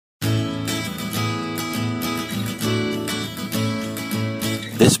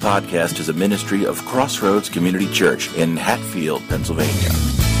This podcast is a ministry of Crossroads Community Church in Hatfield, Pennsylvania.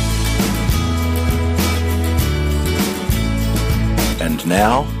 And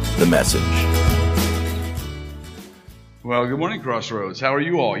now, the message. Well, good morning, Crossroads. How are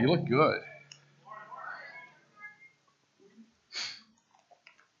you all? You look good.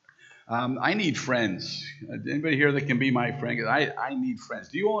 I need friends. Anybody here that can be my friend? I need friends.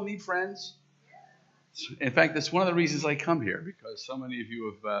 Do you all need friends? In fact, that's one of the reasons I come here, because so many of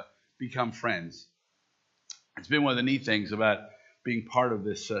you have become friends. It's been one of the neat things about being part of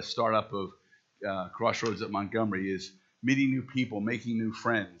this startup of Crossroads at Montgomery is meeting new people, making new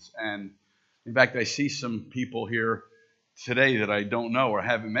friends. And in fact, I see some people here today that I don't know or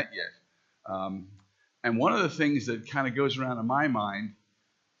haven't met yet. And one of the things that kind of goes around in my mind,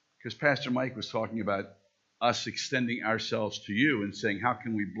 because Pastor Mike was talking about us extending ourselves to you and saying, how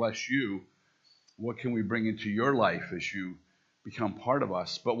can we bless you? What can we bring into your life as you become part of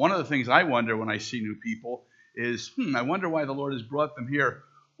us? But one of the things I wonder when I see new people is, I wonder why the Lord has brought them here.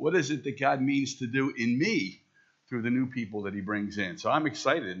 What is it that God means to do in me through the new people that he brings in? So I'm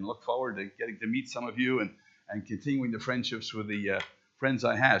excited and look forward to getting to meet some of you and continuing the friendships with the friends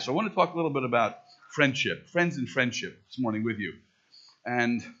I have. So I want to talk a little bit about friendship, friends and friendship this morning with you.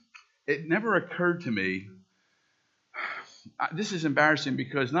 And it never occurred to me, this is embarrassing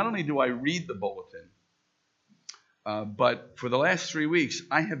because not only do I read the bulletin, but for the last 3 weeks,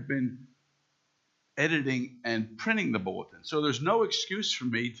 I have been editing and printing the bulletin. So there's no excuse for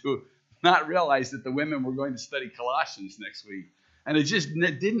me to not realize that the women were going to study Colossians next week. And it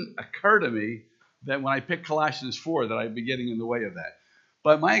didn't occur to me that when I picked Colossians 4 that I'd be getting in the way of that.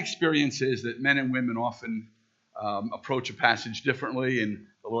 But my experience is that men and women often approach a passage differently, and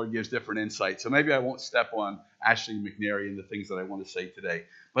the Lord gives different insights. So maybe I won't step on Ashley McNary and the things that I want to say today.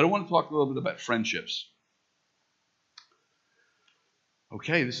 But I want to talk a little bit about friendships.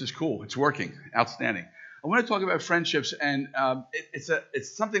 Okay, this is cool. It's working. Outstanding. I want to talk about friendships, and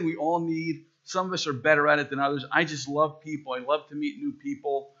it's something we all need. Some of us are better at it than others. I just love people. I love to meet new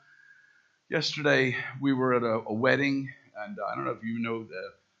people. Yesterday, we were at a wedding, and I don't know if you know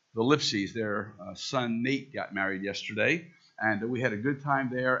the Lipsies. Their son Nate got married yesterday, and we had a good time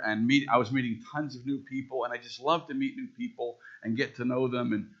there. And I was meeting tons of new people, and I just love to meet new people and get to know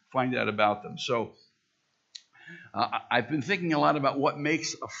them and find out about them. So I've been thinking a lot about what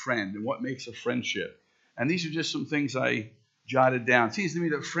makes a friend and what makes a friendship. And these are just some things I jotted down. It seems to me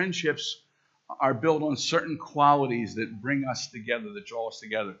that friendships are built on certain qualities that bring us together, that draw us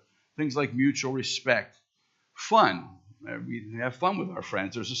together. Things like mutual respect, fun. We have fun with our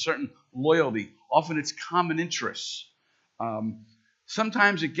friends. There's a certain loyalty. Often it's common interests.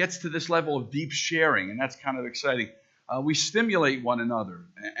 Sometimes it gets to this level of deep sharing, and that's kind of exciting. We stimulate one another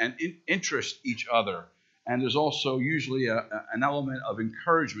and interest each other. And there's also usually an element of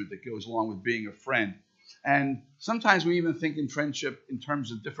encouragement that goes along with being a friend. And sometimes we even think in friendship in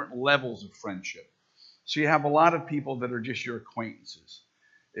terms of different levels of friendship. So you have a lot of people that are just your acquaintances.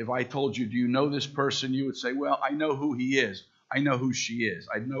 If I told you, do you know this person? You would say, well, I know who he is. I know who she is.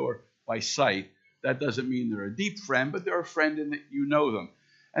 I know her by sight. That doesn't mean they're a deep friend, but they're a friend in that you know them.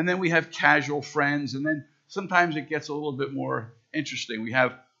 And then we have casual friends. And then sometimes it gets a little bit more interesting. We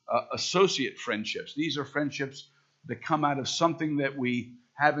have associate friendships. These are friendships that come out of something that we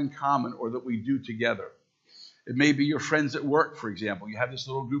have in common or that we do together. It may be your friends at work, for example. You have this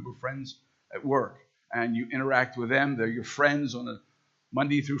little group of friends at work, and you interact with them. They're your friends on a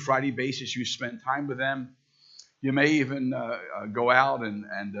Monday through Friday basis. You spend time with them. You may even go out and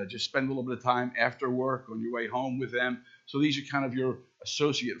just spend a little bit of time after work on your way home with them. So these are kind of your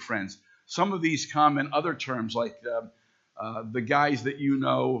associate friends. Some of these come in other terms like the guys that you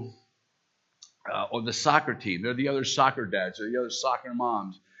know or the soccer team. They're the other soccer dads or the other soccer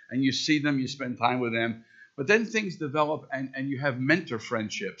moms. And you see them, you spend time with them. But then things develop and you have mentor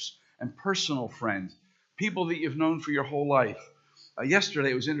friendships and personal friends, people that you've known for your whole life.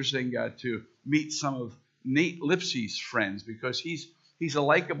 Yesterday, it was interesting to meet some of Nate Lipsy's friends because he's a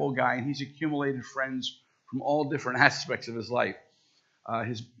likable guy and he's accumulated friends from all different aspects of his life.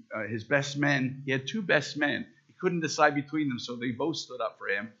 His best men, he had two best men. He couldn't decide between them, so they both stood up for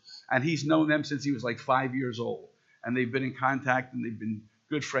him. And he's known them since he was like 5 years old. And they've been in contact and they've been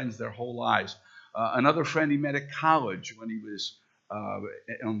good friends their whole lives. Another friend he met at college when he was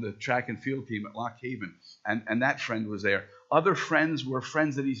on the track and field team at Lock Haven. And that friend was there. Other friends were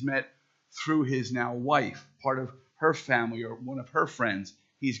friends that he's met through his now wife, part of her family or one of her friends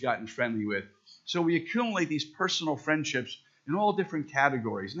he's gotten friendly with. So we accumulate these personal friendships in all different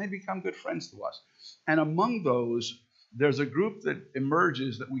categories, and they become good friends to us. And among those, there's a group that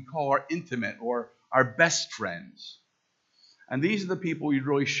emerges that we call our intimate or our best friends. And these are the people we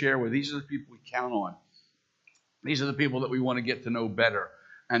really share with. These are the people we count on. These are the people that we want to get to know better,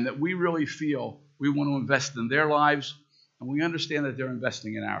 and that we really feel we want to invest in their lives, and we understand that they're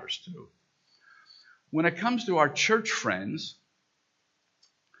investing in ours too. When it comes to our church friends,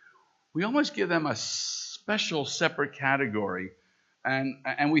 we almost give them a special separate category,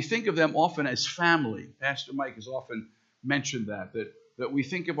 and we think of them often as family. Pastor Mike has often mentioned that we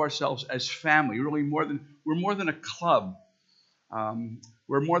think of ourselves as family. Really, we're more than a club.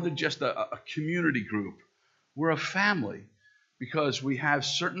 We're more than just a community group. We're a family because we have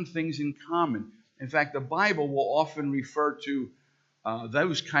certain things in common. In fact, the Bible will often refer to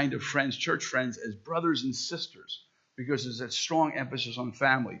those kind of friends, church friends, as brothers and sisters, because there's that strong emphasis on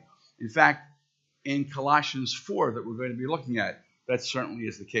family. In fact, in Colossians 4 that we're going to be looking at, that certainly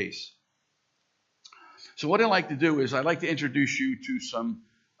is the case. So what I'd like to do is I'd like to introduce you to some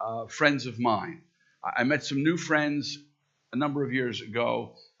friends of mine. I met some new friends a number of years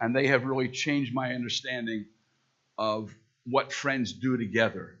ago, and they have really changed my understanding of what friends do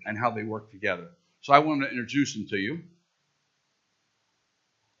together and how they work together. So I want to introduce them to you.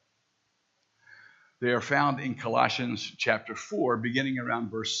 They are found in Colossians chapter 4, beginning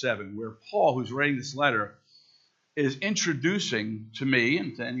around verse 7, where Paul, who's writing this letter, is introducing to me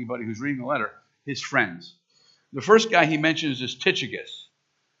and to anybody who's reading the letter, his friends. The first guy he mentions is Tychicus.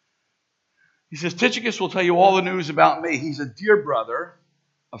 He says, Tychicus will tell you all the news about me. He's a dear brother,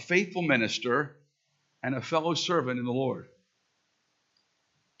 a faithful minister, and a fellow servant in the Lord.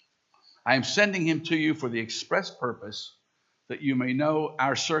 I am sending him to you for the express purpose that you may know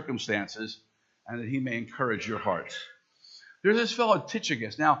our circumstances and that he may encourage your hearts. There's this fellow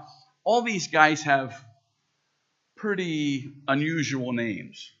Tychicus. Now, all these guys have pretty unusual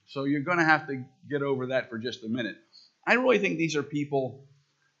names, so you're going to have to get over that for just a minute. I really think these are people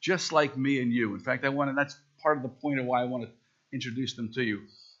just like me and you. In fact, that's part of the point of why I want to introduce them to you.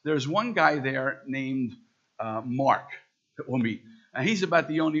 There's one guy there named Mark that we'll meet. And he's about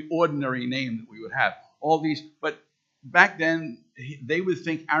the only ordinary name that we would have. But back then, they would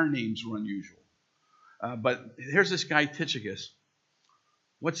think our names were unusual. But here's this guy, Tychicus.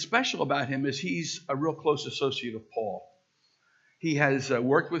 What's special about him is he's a real close associate of Paul. He has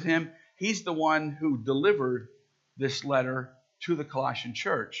worked with him. He's the one who delivered this letter to the Colossian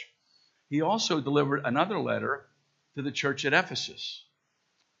church. He also delivered another letter to the church at Ephesus.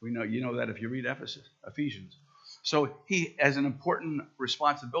 You know that if you read Ephesians. So he has an important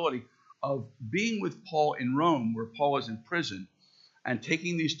responsibility of being with Paul in Rome, where Paul is in prison, and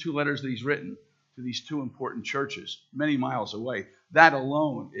taking these two letters that he's written to these two important churches many miles away. That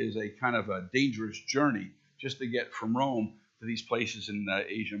alone is a kind of a dangerous journey just to get from Rome to these places in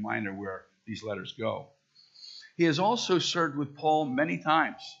Asia Minor where these letters go. He has also served with Paul many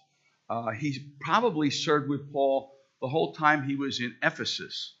times. He's probably served with Paul the whole time he was in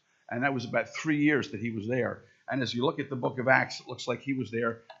Ephesus, and that was about 3 years that he was there. And as you look at the book of Acts, it looks like he was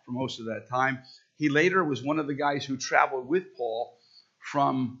there for most of that time. He later was one of the guys who traveled with Paul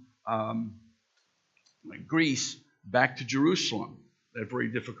from Greece back to Jerusalem, that very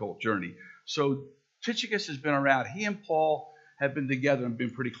difficult journey. So Tychicus has been around. He and Paul have been together and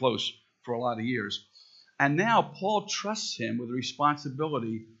been pretty close for a lot of years. And now Paul trusts him with the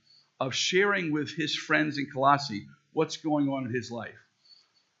responsibility of sharing with his friends in Colossae what's going on in his life.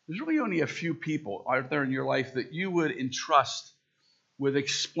 There's really only a few people out there in your life that you would entrust with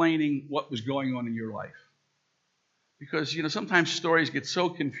explaining what was going on in your life. Because, sometimes stories get so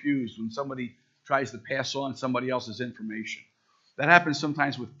confused when somebody tries to pass on somebody else's information. That happens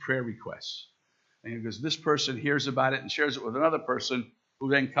sometimes with prayer requests. And because this person hears about it and shares it with another person who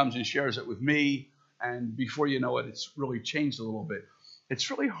then comes and shares it with me, and before you know it, it's really changed a little bit.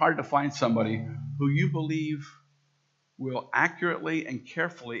 It's really hard to find somebody who you believe will accurately and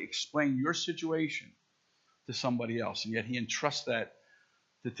carefully explain your situation to somebody else, and yet he entrusts that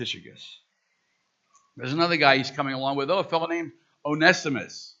to Tychicus. There's another guy he's coming along with, a fellow named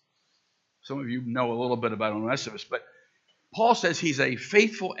Onesimus. Some of you know a little bit about Onesimus, but Paul says he's a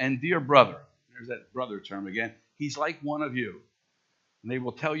faithful and dear brother. There's that brother term again. He's like one of you, and they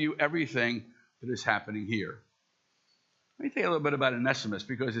will tell you everything that is happening here. Let me tell you a little bit about Onesimus,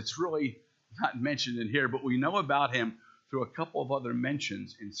 because it's really not mentioned in here, but we know about him through a couple of other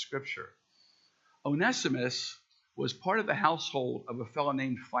mentions in Scripture. Onesimus was part of the household of a fellow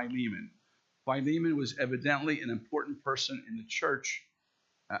named Philemon. Philemon was evidently an important person in the church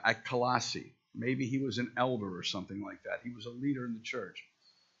at Colossae. Maybe he was an elder or something like that. He was a leader in the church.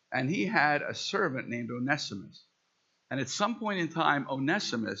 And he had a servant named Onesimus. And at some point in time,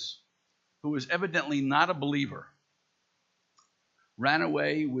 Onesimus, who was evidently not a believer, ran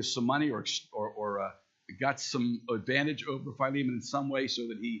away with some money or got some advantage over Philemon in some way so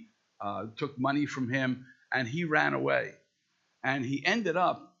that he took money from him, and he ran away. And he ended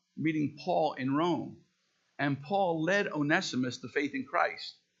up meeting Paul in Rome. And Paul led Onesimus to faith in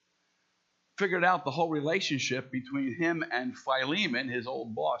Christ. Figured out the whole relationship between him and Philemon, his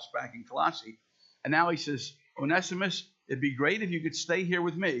old boss back in Colossae. And now he says, Onesimus, it'd be great if you could stay here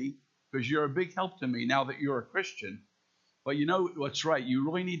with me because you're a big help to me now that you're a Christian. But you know what's right. You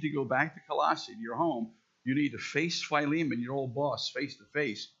really need to go back to Colossae, to your home. You need to face Philemon, your old boss, face to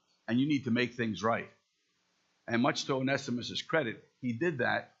face, and you need to make things right. And much to Onesimus' credit, he did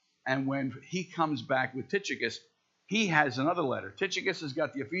that. And when he comes back with Tychicus, he has another letter. Tychicus has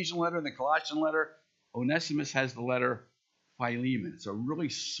got the Ephesian letter and the Colossian letter. Onesimus has the letter Philemon. It's a really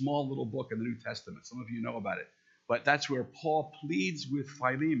small little book in the New Testament. Some of you know about it. But that's where Paul pleads with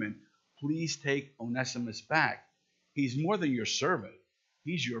Philemon, please take Onesimus back. He's more than your servant.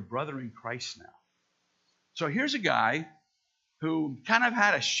 He's your brother in Christ now. So here's a guy who kind of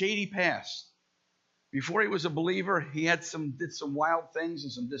had a shady past. Before he was a believer, he did some wild things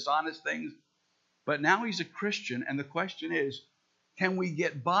and some dishonest things. But now he's a Christian, and the question is, can we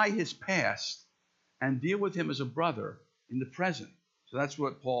get by his past and deal with him as a brother in the present? So that's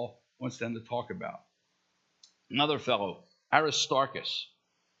what Paul wants them to talk about. Another fellow, Aristarchus,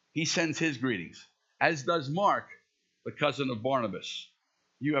 he sends his greetings, as does Mark, the cousin of Barnabas.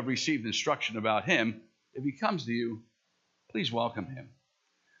 You have received instruction about him. If he comes to you, please welcome him.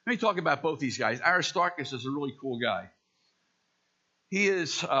 Let me talk about both these guys. Aristarchus is a really cool guy. He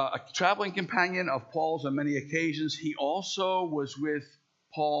is a traveling companion of Paul's on many occasions. He also was with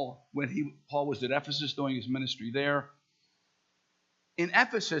Paul when Paul was at Ephesus doing his ministry there. In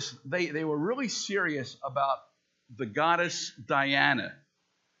Ephesus, they were really serious about the goddess Diana.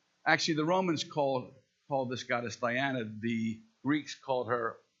 Actually, the Romans called this goddess Diana. The Greeks called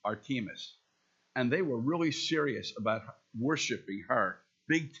her Artemis. And they were really serious about worshiping her.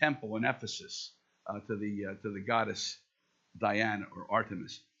 Big temple in Ephesus to the goddess Diana or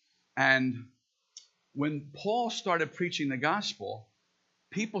Artemis. And when Paul started preaching the gospel,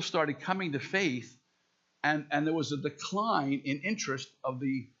 people started coming to faith, and there was a decline in interest of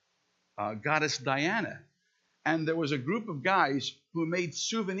the goddess Diana. And there was a group of guys who made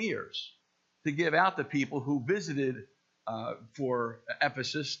souvenirs to give out to people who visited for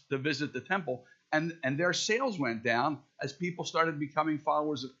Ephesus to visit the temple. And their sales went down as people started becoming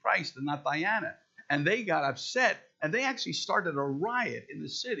followers of Christ and not Diana. And they got upset, and they actually started a riot in the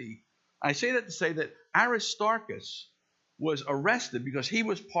city. I say that to say that Aristarchus was arrested because he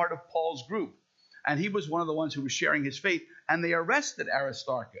was part of Paul's group. And he was one of the ones who was sharing his faith. And they arrested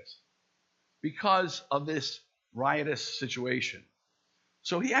Aristarchus because of this riotous situation.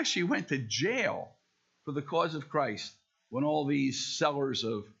 So he actually went to jail for the cause of Christ when all these sellers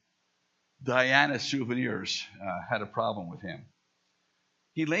of Diana souvenirs had a problem with him.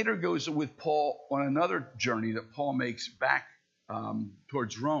 He later goes with Paul on another journey that Paul makes back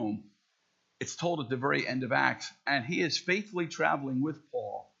towards Rome. It's told at the very end of Acts. And he is faithfully traveling with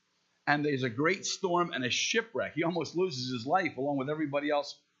Paul. And there's a great storm and a shipwreck. He almost loses his life along with everybody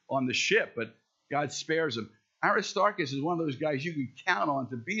else on the ship, but God spares him. Aristarchus is one of those guys you can count on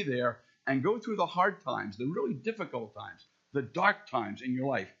to be there and go through the hard times, the really difficult times, the dark times in your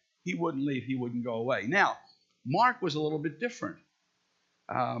life. He wouldn't leave. He wouldn't go away. Now, Mark was a little bit different.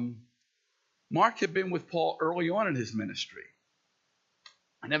 Mark had been with Paul early on in his ministry,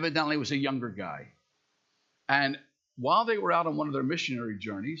 and evidently was a younger guy. And while they were out on one of their missionary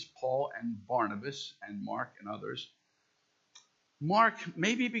journeys, Paul and Barnabas and Mark and others, Mark,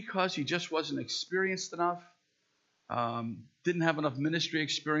 maybe because he just wasn't experienced enough, didn't have enough ministry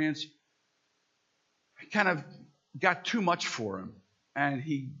experience, kind of got too much for him. And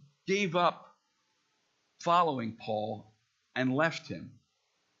he gave up following Paul and left him.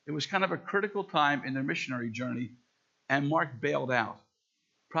 It was kind of a critical time in their missionary journey, and Mark bailed out.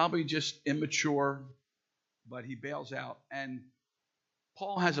 Probably just immature, but he bails out. And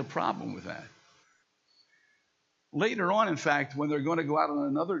Paul has a problem with that. Later on, in fact, when they're going to go out on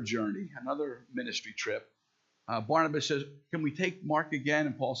another journey, another ministry trip, Barnabas says, can we take Mark again?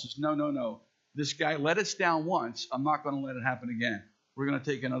 And Paul says, no. This guy let us down once. I'm not going to let it happen again. We're going to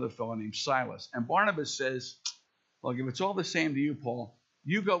take another fellow named Silas. And Barnabas says, look, if it's all the same to you, Paul,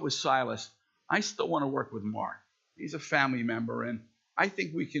 you go with Silas. I still want to work with Mark. He's a family member, and I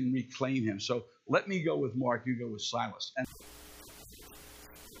think we can reclaim him. So let me go with Mark. You go with Silas. And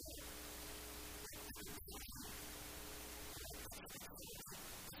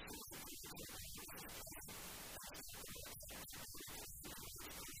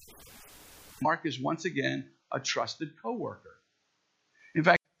Mark is once again a trusted co-worker. In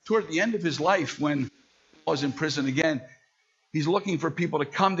fact, toward the end of his life, when Paul's in prison again. He's looking for people to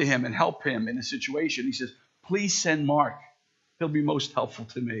come to him and help him in a situation. He says, please send Mark. He'll be most helpful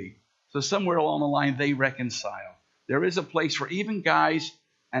to me. So somewhere along the line, they reconcile. There is a place for even guys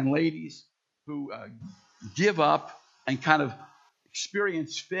and ladies who give up and kind of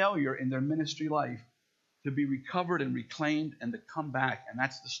experience failure in their ministry life to be recovered and reclaimed and to come back. And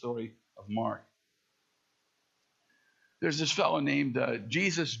that's the story of Mark. There's this fellow named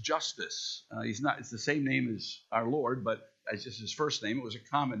Jesus Justus. It's the same name as our Lord, but that's just his first name. It was a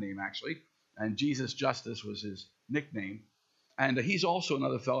common name, actually. And Jesus Justus was his nickname. And he's also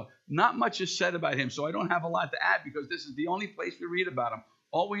another fellow. Not much is said about him, so I don't have a lot to add because this is the only place we read about him.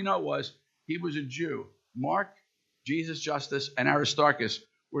 All we know was he was a Jew. Mark, Jesus Justus, and Aristarchus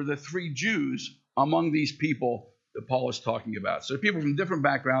were the three Jews among these people that Paul is talking about. So people from different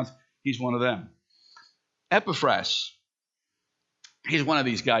backgrounds, he's one of them. Epaphras, he's one of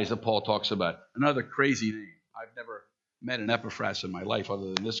these guys that Paul talks about. Another crazy name. I've never met an Epaphras in my life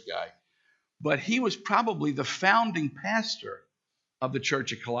other than this guy. But he was probably the founding pastor of the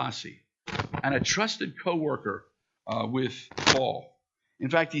church at Colossae and a trusted co-worker with Paul.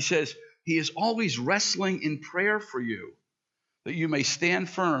 In fact, he says, he is always wrestling in prayer for you, that you may stand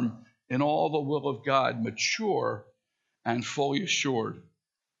firm in all the will of God, mature and fully assured.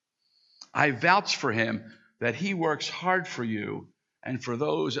 I vouch for him that he works hard for you and for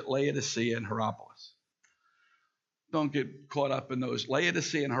those at Laodicea and Hierapolis. Don't get caught up in those.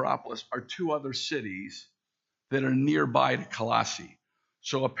 Laodicea and Hierapolis are two other cities that are nearby to Colossae.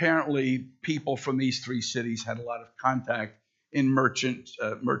 So apparently people from these three cities had a lot of contact in merchants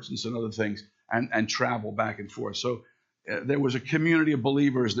and other things and travel back and forth. So there was a community of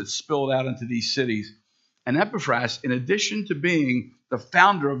believers that spilled out into these cities. And Epaphras, in addition to being the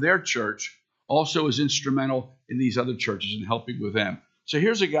founder of their church, also is instrumental in these other churches and helping with them. So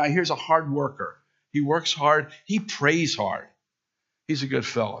here's a hard worker. He works hard. He prays hard. He's a good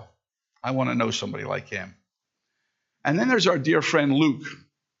fellow. I want to know somebody like him. And then there's our dear friend Luke,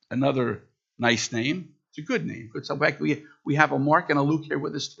 another nice name. It's a good name. So we have a Mark and a Luke here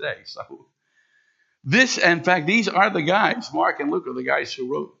with us today. So in fact, these are the guys. Mark and Luke are the guys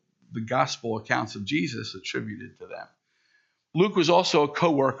who wrote the gospel accounts of Jesus attributed to them. Luke was also a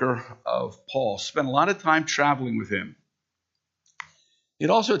co-worker of Paul, spent a lot of time traveling with him. It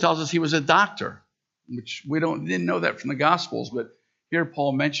also tells us he was a doctor, which we didn't know that from the Gospels, but here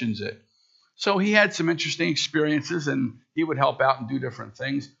Paul mentions it. So he had some interesting experiences, and he would help out and do different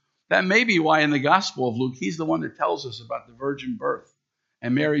things. That may be why in the Gospel of Luke, he's the one that tells us about the virgin birth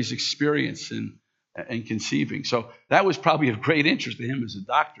and Mary's experience in conceiving. So that was probably of great interest to him as a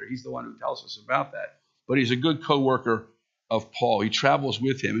doctor. He's the one who tells us about that. But he's a good co-worker of Paul. He travels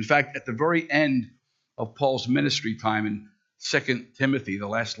with him. In fact, at the very end of Paul's ministry time in 2 Timothy, the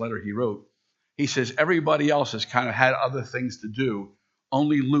last letter he wrote, he says, everybody else has kind of had other things to do.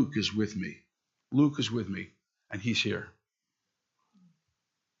 Only Luke is with me. Luke is with me, and he's here.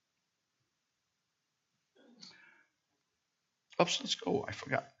 Oops, let's go. I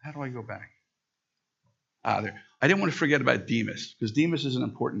forgot. How do I go back? There. I didn't want to forget about Demas, because Demas is an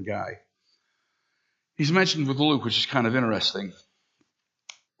important guy. He's mentioned with Luke, which is kind of interesting.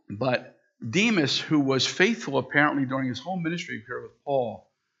 But Demas, who was faithful apparently during his whole ministry period with Paul,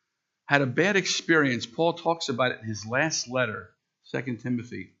 had a bad experience. Paul talks about it in his last letter, 2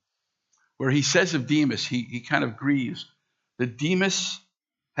 Timothy, where he says of Demas, he kind of grieves that Demas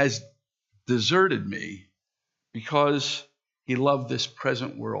has deserted me because he loved this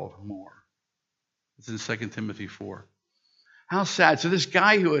present world more. It's in 2 Timothy 4. How sad. So this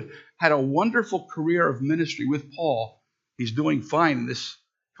guy who had a wonderful career of ministry with Paul, he's doing fine in this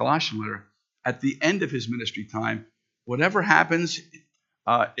Colossian letter. At the end of his ministry time, whatever happens,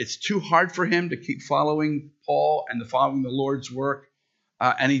 it's too hard for him to keep following Paul and following the Lord's work,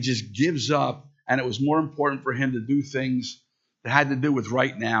 and he just gives up. And it was more important for him to do things that had to do with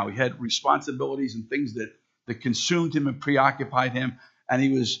right now. He had responsibilities and things that consumed him and preoccupied him, and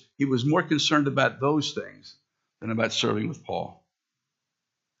he was more concerned about those things than about serving with Paul.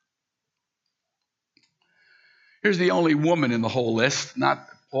 Here's the only woman in the whole list. Not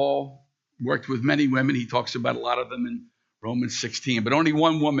Paul worked with many women. He talks about a lot of them in Romans 16, but only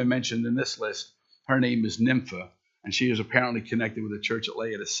one woman mentioned in this list. Her name is Nympha, and she is apparently connected with the church at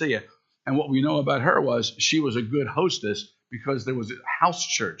Laodicea. And what we know about her was she was a good hostess because there was a house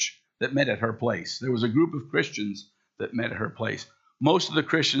church that met at her place. There was a group of Christians that met at her place. Most of the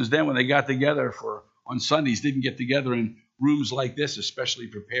Christians then, when they got together on Sundays, didn't get together in rooms like this, especially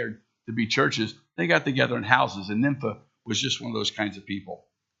prepared to be churches. They got together in houses, and Nympha was just one of those kinds of people.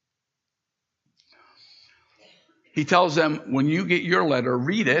 He tells them, when you get your letter,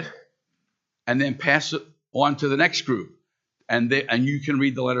 read it and then pass it on to the next group. And you can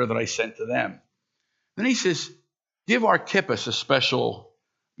read the letter that I sent to them. Then he says, give Archippus a special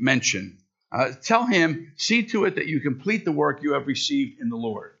mention. Tell him, see to it that you complete the work you have received in the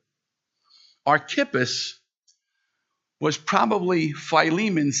Lord. Archippus was probably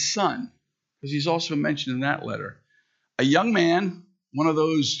Philemon's son, because he's also mentioned in that letter. A young man, one of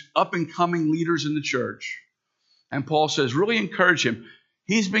those up-and-coming leaders in the church. And Paul says, really encourage him.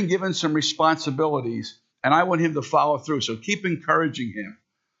 He's been given some responsibilities, and I want him to follow through. So keep encouraging him.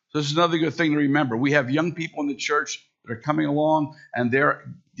 So this is another good thing to remember. We have young people in the church that are coming along, and they're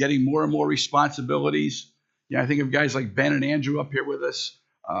getting more and more responsibilities. I think of guys like Ben and Andrew up here with us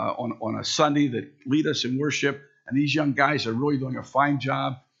on a Sunday that lead us in worship. And these young guys are really doing a fine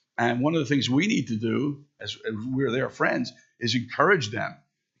job. And one of the things we need to do, as we're their friends, is encourage them.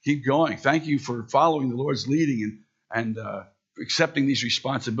 Keep going. Thank you for following the Lord's leading and accepting these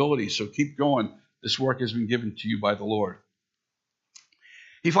responsibilities. So keep going. This work has been given to you by the Lord.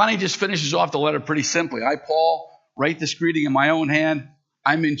 He finally just finishes off the letter pretty simply. I, Paul, write this greeting in my own hand.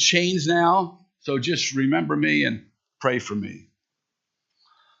 I'm in chains now, so just remember me and pray for me.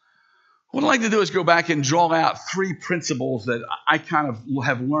 What I'd like to do is go back and draw out 3 principles that I kind of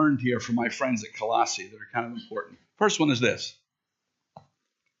have learned here from my friends at Colossae that are kind of important. First one is this.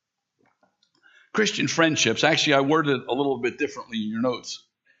 Christian friendships. Actually, I worded it a little bit differently in your notes.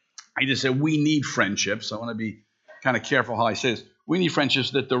 I just said we need friendships. I want to be kind of careful how I say this. We need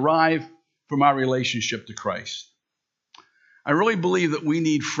friendships that derive from our relationship to Christ. I really believe that we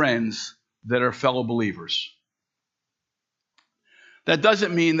need friends that are fellow believers. That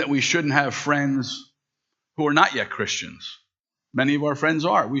doesn't mean that we shouldn't have friends who are not yet Christians. Many of our friends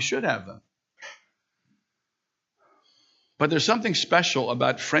are. We should have them. But there's something special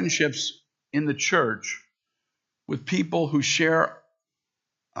about friendships in the church with people who share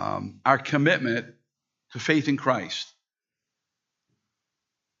our commitment to faith in Christ.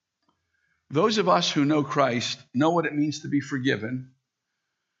 Those of us who know Christ know what it means to be forgiven.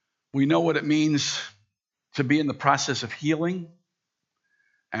 We know what it means to be in the process of healing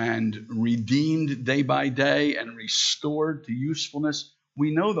and redeemed day by day and restored to usefulness.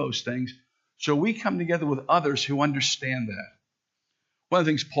 We know those things. So we come together with others who understand that. One of the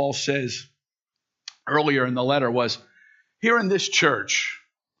things Paul says earlier in the letter was, here in this church,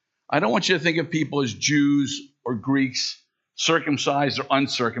 I don't want you to think of people as Jews or Greeks, circumcised or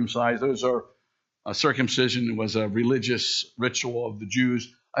uncircumcised. Circumcision was a religious ritual of the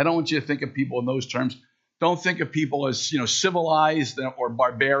Jews. I don't want you to think of people in those terms. Don't think of people as civilized or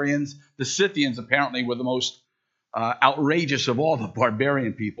barbarians. The Scythians apparently were the most outrageous of all the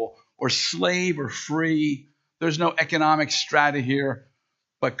barbarian people, or slave or free. There's no economic strata here.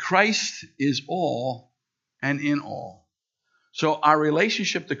 But Christ is all and in all. So our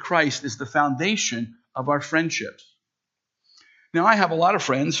relationship to Christ is the foundation of our friendships. Now, I have a lot of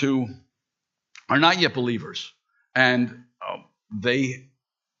friends who are not yet believers, and they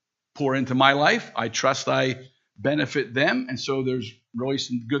pour into my life. I trust I benefit them, and so there's really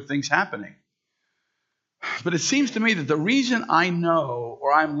some good things happening. But it seems to me that the reason I know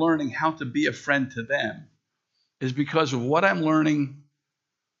or I'm learning how to be a friend to them is because of what I'm learning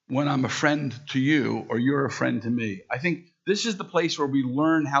when I'm a friend to you or you're a friend to me. I think this is the place where we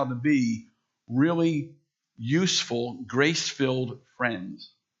learn how to be really useful, grace-filled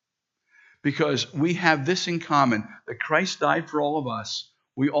friends. Because we have this in common, that Christ died for all of us.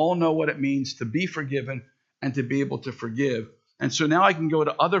 We all know what it means to be forgiven and to be able to forgive. And so now I can go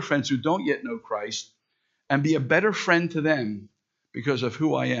to other friends who don't yet know Christ and be a better friend to them because of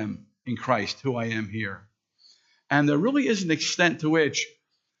who I am in Christ, who I am here. And there really is an extent to which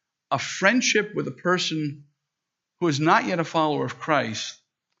a friendship with a person who is not yet a follower of Christ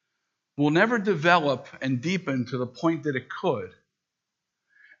will never develop and deepen to the point that it could,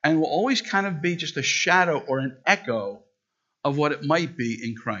 and will always kind of be just a shadow or an echo of what it might be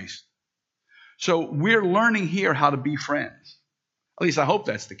in Christ. So we're learning here how to be friends. At least I hope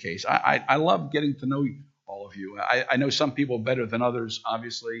that's the case. I love getting to know all of you. I know some people better than others,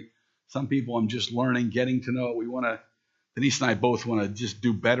 obviously. Some people I'm just learning, getting to know. Denise and I both want to just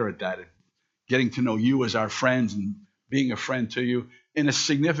do better at that, at getting to know you as our friends and being a friend to you in a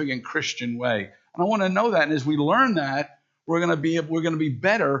significant Christian way. And I want to know that. And as we learn that, we're going to be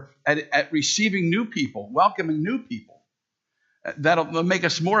better at receiving new people, welcoming new people. That'll make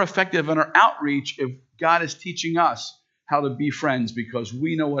us more effective in our outreach if God is teaching us how to be friends because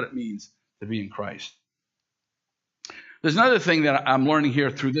we know what it means to be in Christ. There's another thing that I'm learning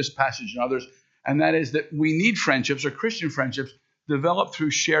here through this passage and others, and that is that we need friendships or Christian friendships developed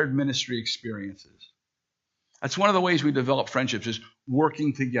through shared ministry experiences. That's one of the ways we develop friendships, is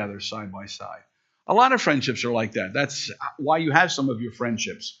working together side by side. A lot of friendships are like that. That's why you have some of your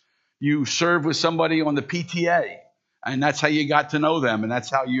friendships. You serve with somebody on the PTA, and that's how you got to know them, and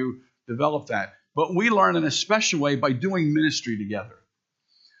that's how you develop that. But we learn in a special way by doing ministry together.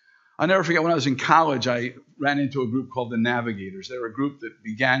 I'll never forget when I was in college, I ran into a group called the Navigators. They were a group that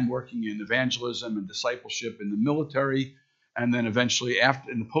began working in evangelism and discipleship in the military, and then eventually, after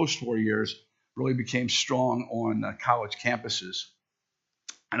in the post-war years, really became strong on college campuses.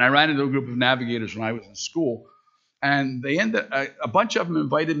 And I ran into a group of navigators when I was in school, and a bunch of them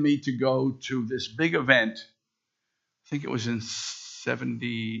invited me to go to this big event. I think it was in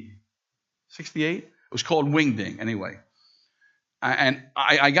 68. It was called Wingding, anyway. And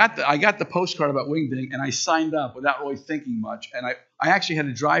I got the postcard about Wingding, and I signed up without really thinking much. And I actually had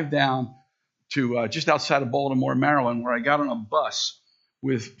to drive down to just outside of Baltimore, Maryland, where I got on a bus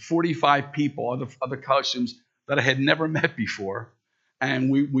with 45 people, other college students that I had never met before.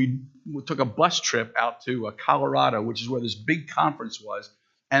 And we took a bus trip out to Colorado, which is where this big conference was.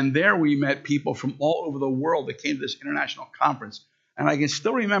 And there we met people from all over the world that came to this international conference. And I can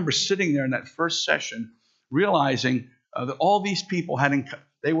still remember sitting there in that first session, realizing that all these people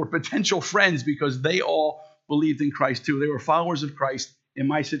they were potential friends because they all believed in Christ too. They were followers of Christ in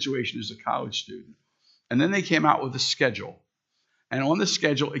my situation as a college student. And then they came out with a schedule. And on the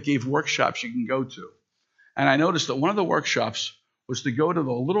schedule, it gave workshops you can go to. And I noticed that one of the workshops was to go to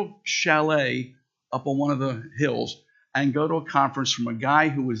the little chalet up on one of the hills and go to a conference from a guy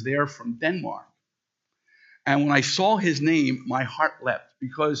who was there from Denmark. And when I saw his name, my heart leapt,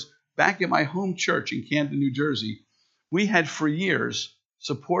 because back in my home church in Camden, New Jersey, we had for years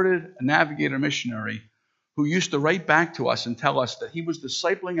supported a navigator missionary who used to write back to us and tell us that he was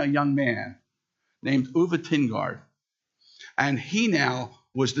discipling a young man named Uwe Tingard. And he now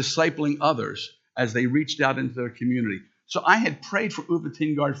was discipling others as they reached out into their community. So I had prayed for Uwe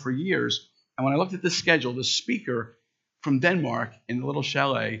Tingard for years. And when I looked at the schedule, the speaker from Denmark in the little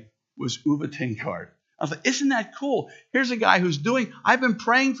chalet was Uwe Tingard. I was like, isn't that cool? Here's a guy I've been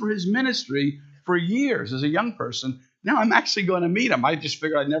praying for his ministry for years as a young person. Now I'm actually going to meet him. I just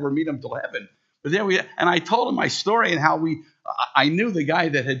figured I'd never meet him till heaven. But and I told him my story and how I knew the guy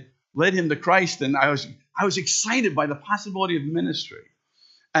that had led him to Christ, and I was excited by the possibility of ministry.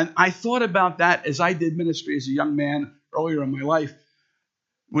 And I thought about that as I did ministry as a young man earlier in my life. It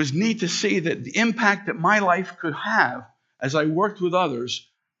was neat to see that the impact that my life could have as I worked with others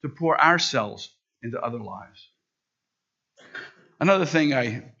to pour ourselves into other lives. Another thing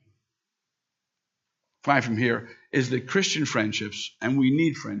I find from here is that Christian friendships, and we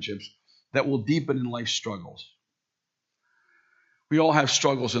need friendships, that will deepen in life's struggles. We all have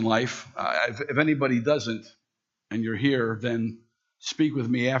struggles in life. If anybody doesn't, and you're here, then speak with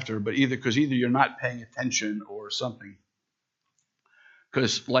me after, but either you're not paying attention or something.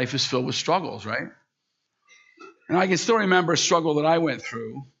 Because life is filled with struggles, right? And I can still remember a struggle that I went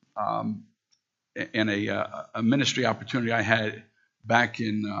through in a ministry opportunity I had back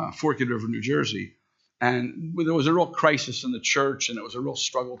in Forked River, New Jersey. And there was a real crisis in the church, and it was a real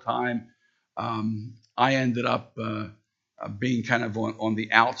struggle time. I ended up being kind of on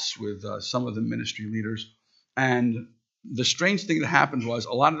the outs with some of the ministry leaders. And the strange thing that happened was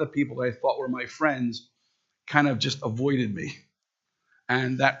a lot of the people that I thought were my friends kind of just avoided me.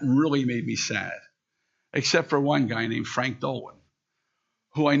 And that really made me sad, except for one guy named Frank Dolwyn,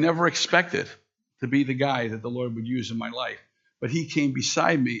 who I never expected to be the guy that the Lord would use in my life. But he came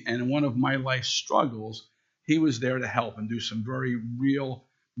beside me, and in one of my life struggles, he was there to help and do some very real,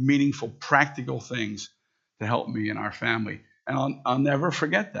 meaningful, practical things to help me and our family. And I'll never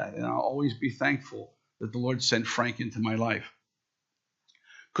forget that, and I'll always be thankful that the Lord sent Frank into my life.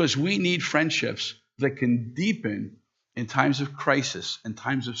 Because we need friendships that can deepen in times of crisis and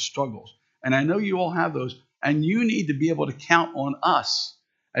times of struggles. And I know you all have those, and you need to be able to count on us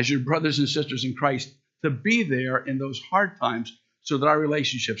as your brothers and sisters in Christ to be there in those hard times so that our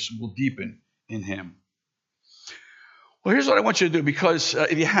relationships will deepen in Him. Well, here's what I want you to do, because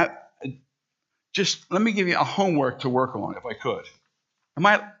if you have, just let me give you a homework to work on, if I could.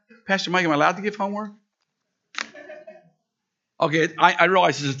 Pastor Mike, am I allowed to give homework? Okay, I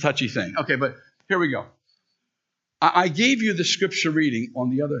realize this is a touchy thing. Okay, but here we go. I gave you the scripture reading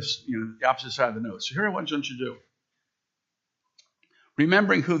on the other, the opposite side of the notes. So here I want you to do.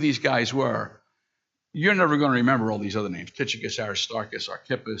 Remembering who these guys were, you're never going to remember all these other names. Tychicus, Aristarchus,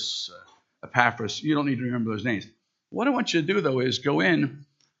 Archippus, Epaphras. You don't need to remember those names. What I want you to do, though, is go in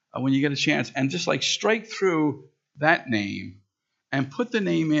when you get a chance and just strike through that name and put the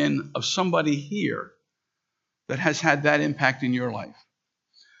name in of somebody here that has had that impact in your life.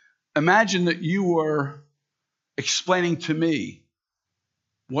 Imagine that you were explaining to me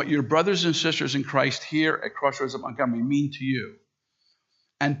what your brothers and sisters in Christ here at Crossroads of Montgomery mean to you,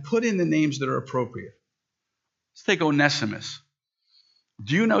 and put in the names that are appropriate. Let's take Onesimus.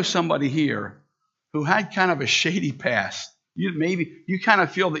 Do you know somebody here who had kind of a shady past? You kind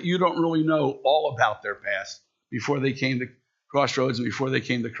of feel that you don't really know all about their past before they came to Crossroads and before they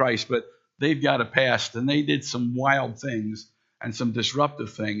came to Christ, but they've got a past and they did some wild things and some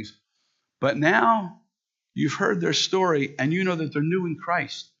disruptive things. But now you've heard their story and you know that they're new in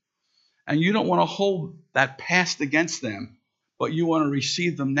Christ. And you don't want to hold that past against them, but you want to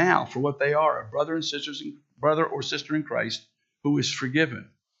receive them now for what they are, a brother or sister in Christ who is forgiven.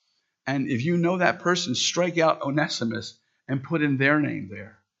 And if you know that person, strike out Onesimus and put in their name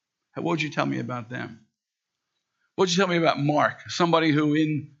there. What would you tell me about them? What would you tell me about Mark, somebody who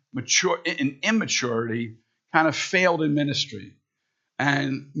in immaturity kind of failed in ministry?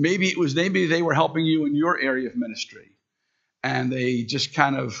 And maybe they were helping you in your area of ministry, and they just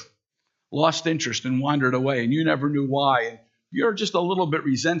kind of lost interest and wandered away, and you never knew why. And you're just a little bit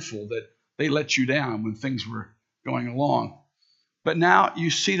resentful that they let you down when things were going along. But now you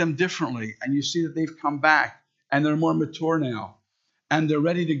see them differently, and you see that they've come back, and they're more mature now, and they're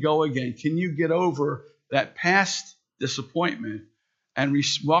ready to go again. Can you get over that past disappointment and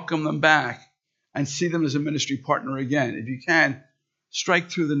welcome them back and see them as a ministry partner again? If you can, strike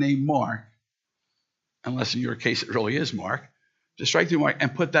through the name Mark, unless in your case it really is Mark. Just strike through Mark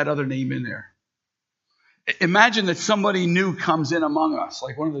and put that other name in there. Imagine that somebody new comes in among us,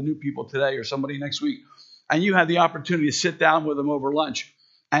 like one of the new people today or somebody next week, and you have the opportunity to sit down with them over lunch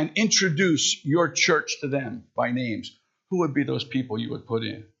and introduce your church to them by names. Who would be those people you would put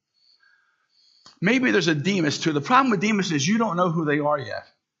in? Maybe there's a Demas too. The problem with Demas is you don't know who they are yet.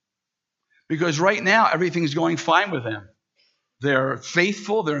 Because right now, everything's going fine with them. They're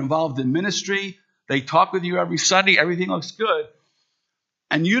faithful. They're involved in ministry. They talk with you every Sunday. Everything looks good.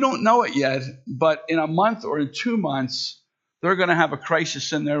 And you don't know it yet, but in a month or in 2 months, they're going to have a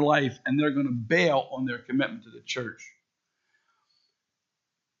crisis in their life, and they're going to bail on their commitment to the church.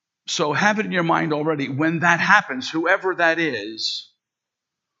 So have it in your mind already. When that happens, whoever that is,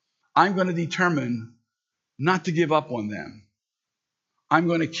 I'm going to determine not to give up on them. I'm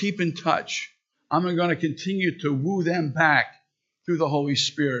going to keep in touch. I'm going to continue to woo them back through the Holy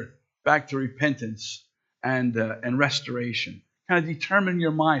Spirit, back to repentance and restoration. Kind of determine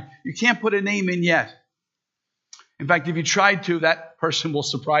your mind. You can't put a name in yet. In fact, if you tried to, that person will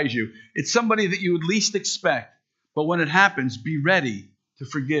surprise you. It's somebody that you would least expect. But when it happens, be ready to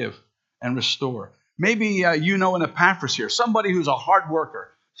forgive and restore. Maybe you know an Epaphras here, somebody who's a hard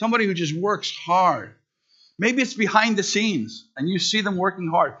worker, somebody who just works hard. Maybe it's behind the scenes and you see them working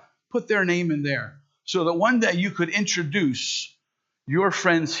hard. Put their name in there so that one day you could introduce your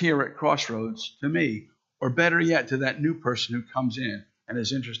friends here at Crossroads to me, or better yet, to that new person who comes in and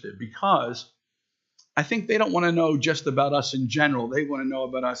is interested. Because I think they don't want to know just about us in general. They want to know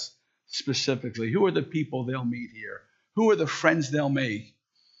about us specifically. Who are the people they'll meet here? Who are the friends they'll make?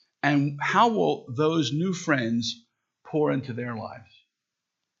 And how will those new friends pour into their lives?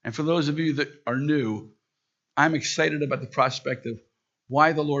 And for those of you that are new, I'm excited about the prospect of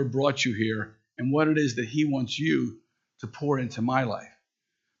why the Lord brought you here and what it is that He wants you to pour into my life.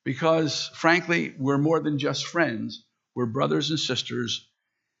 Because, frankly, we're more than just friends. We're brothers and sisters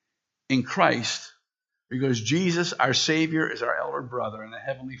in Christ, because Jesus, our Savior, is our elder brother, and the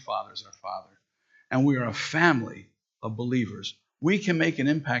Heavenly Father is our Father. And we are a family of believers. We can make an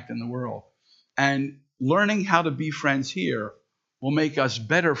impact in the world. And learning how to be friends here will make us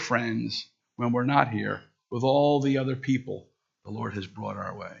better friends when we're not here with all the other people the Lord has brought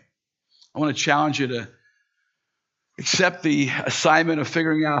our way. I want to challenge you to accept the assignment of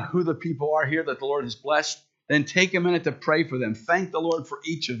figuring out who the people are here that the Lord has blessed. Then take a minute to pray for them. Thank the Lord for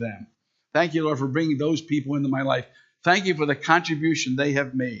each of them. Thank you, Lord, for bringing those people into my life. Thank you for the contribution they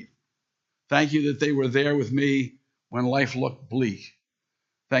have made. Thank you that they were there with me when life looked bleak.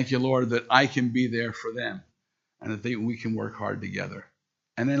 Thank you, Lord, that I can be there for them and that we can work hard together.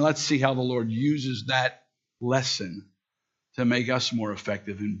 And then let's see how the Lord uses that lesson to make us more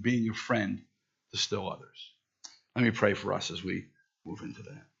effective in being a friend to still others. Let me pray for us as we move into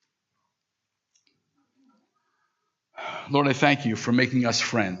that. Lord, I thank you for making us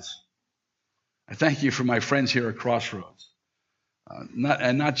friends. I thank you for my friends here at Crossroads.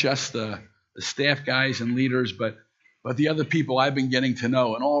 Not just the staff guys and leaders, but the other people I've been getting to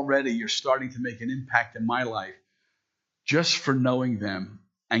know. And already you're starting to make an impact in my life just for knowing them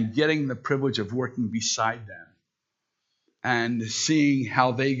and getting the privilege of working beside them and seeing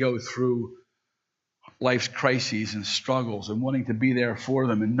how they go through life's crises and struggles and wanting to be there for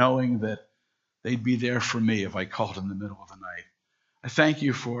them and knowing that they'd be there for me if I called in the middle of the night. I thank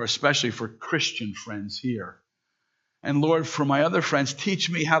you especially for Christian friends here. And Lord, for my other friends, teach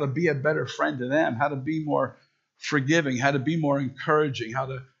me how to be a better friend to them, how to be more forgiving, how to be more encouraging, how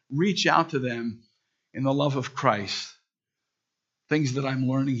to reach out to them in the love of Christ. Things that I'm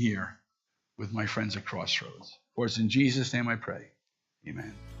learning here with my friends at Crossroads. For it's in Jesus' name I pray.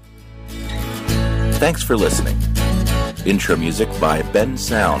 Amen. Thanks for listening. Intro music by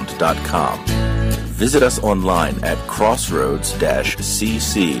bensound.com. Visit us online at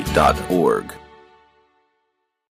crossroads-cc.org.